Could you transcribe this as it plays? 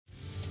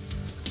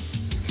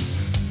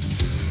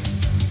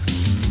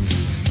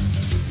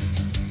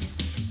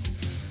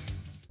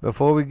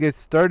Before we get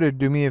started,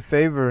 do me a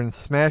favor and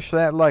smash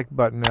that like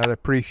button. I'd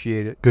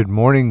appreciate it. Good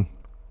morning.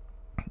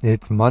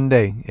 It's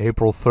Monday,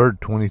 April 3rd,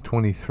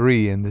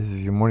 2023, and this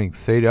is your morning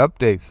THETA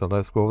update. So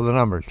let's go over the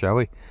numbers, shall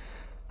we?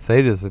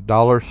 THETA is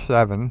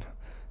 $1.07.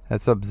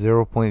 That's up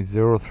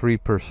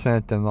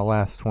 0.03% in the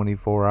last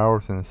 24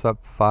 hours, and it's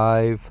up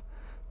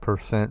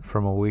 5%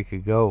 from a week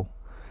ago.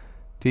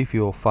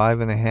 T-fuel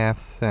 5.5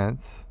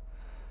 cents.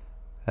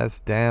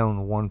 That's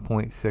down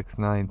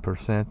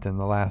 1.69% in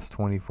the last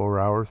 24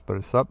 hours, but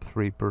it's up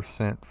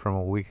 3% from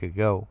a week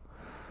ago.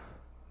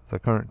 The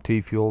current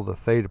T-fuel to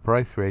THETA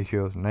price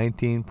ratio is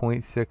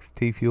 19.6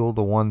 T-fuel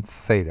to 1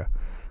 THETA.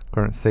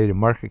 Current THETA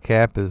market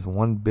cap is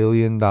 $1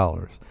 billion.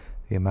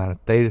 The amount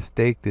of THETA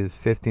staked is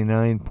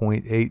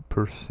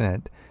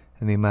 59.8%,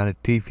 and the amount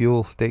of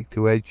T-fuel staked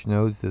to edge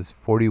nodes is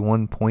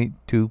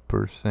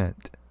 41.2%.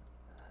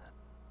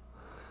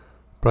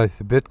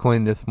 Price of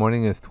Bitcoin this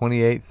morning is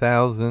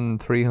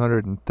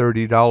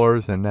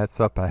 $28,330, and that's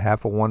up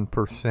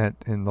 0.5%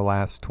 in the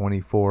last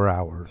 24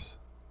 hours.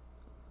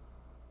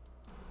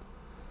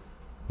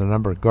 The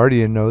number of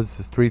Guardian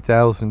nodes is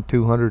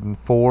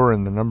 3,204,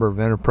 and the number of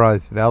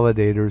enterprise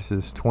validators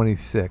is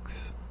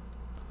 26.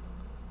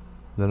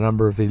 The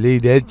number of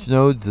elite edge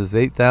nodes is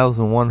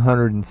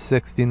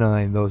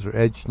 8,169. Those are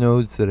edge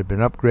nodes that have been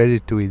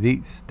upgraded to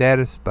elite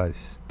status by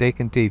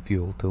staking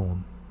T-fuel to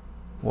them.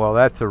 Well,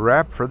 that's a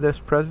wrap for this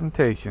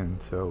presentation,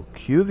 so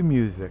cue the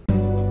music.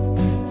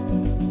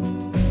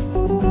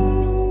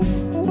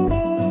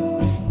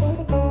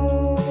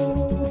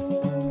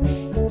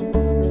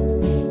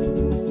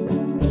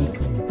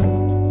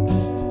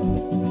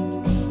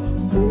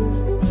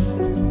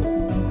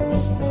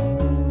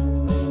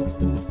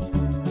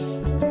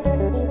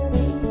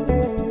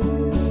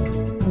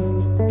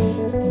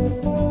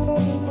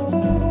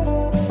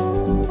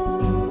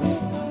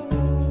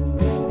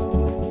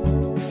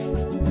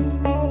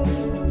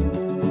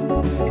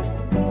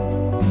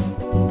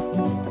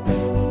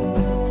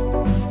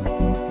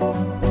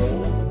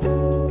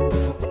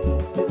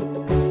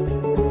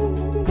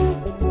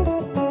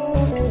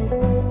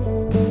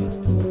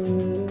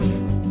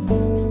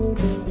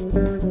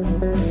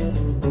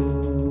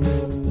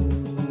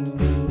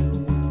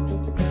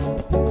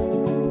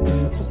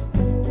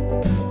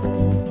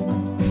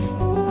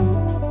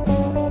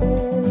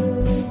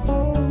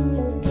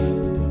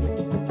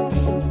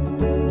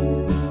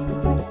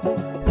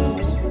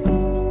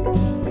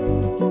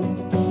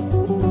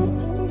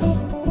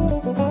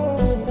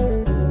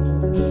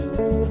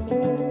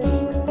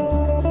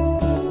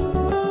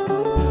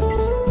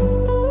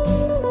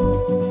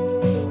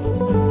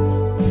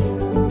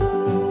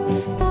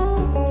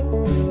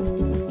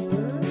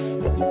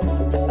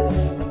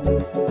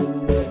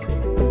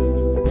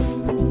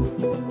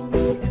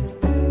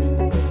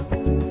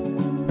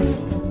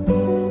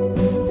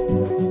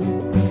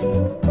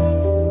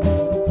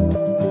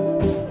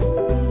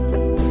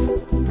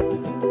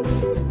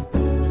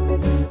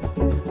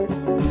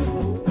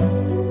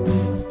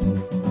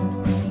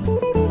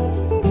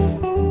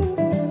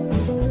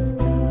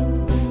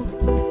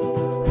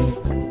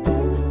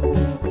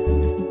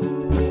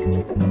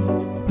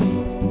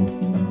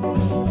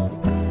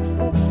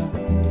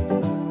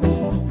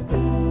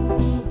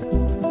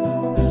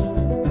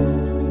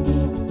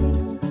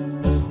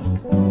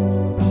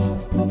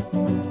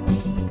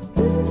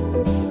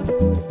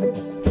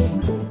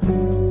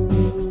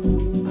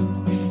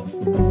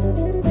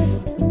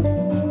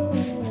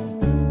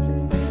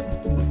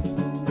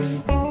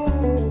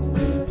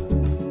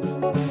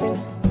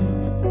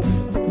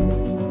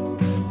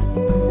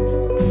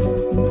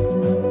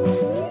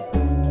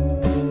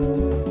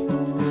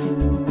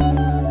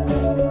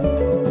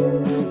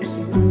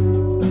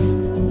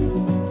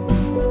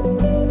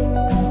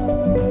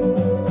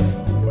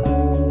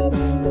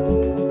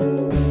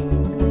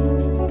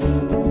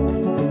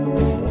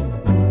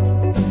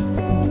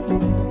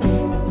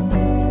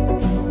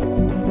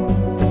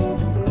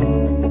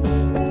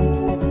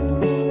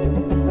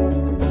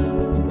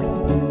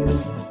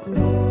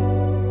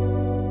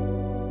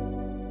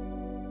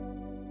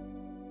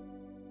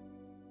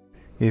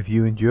 If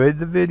you enjoyed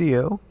the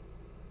video,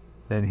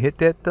 then hit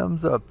that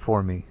thumbs up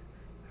for me,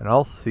 and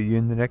I'll see you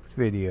in the next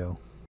video.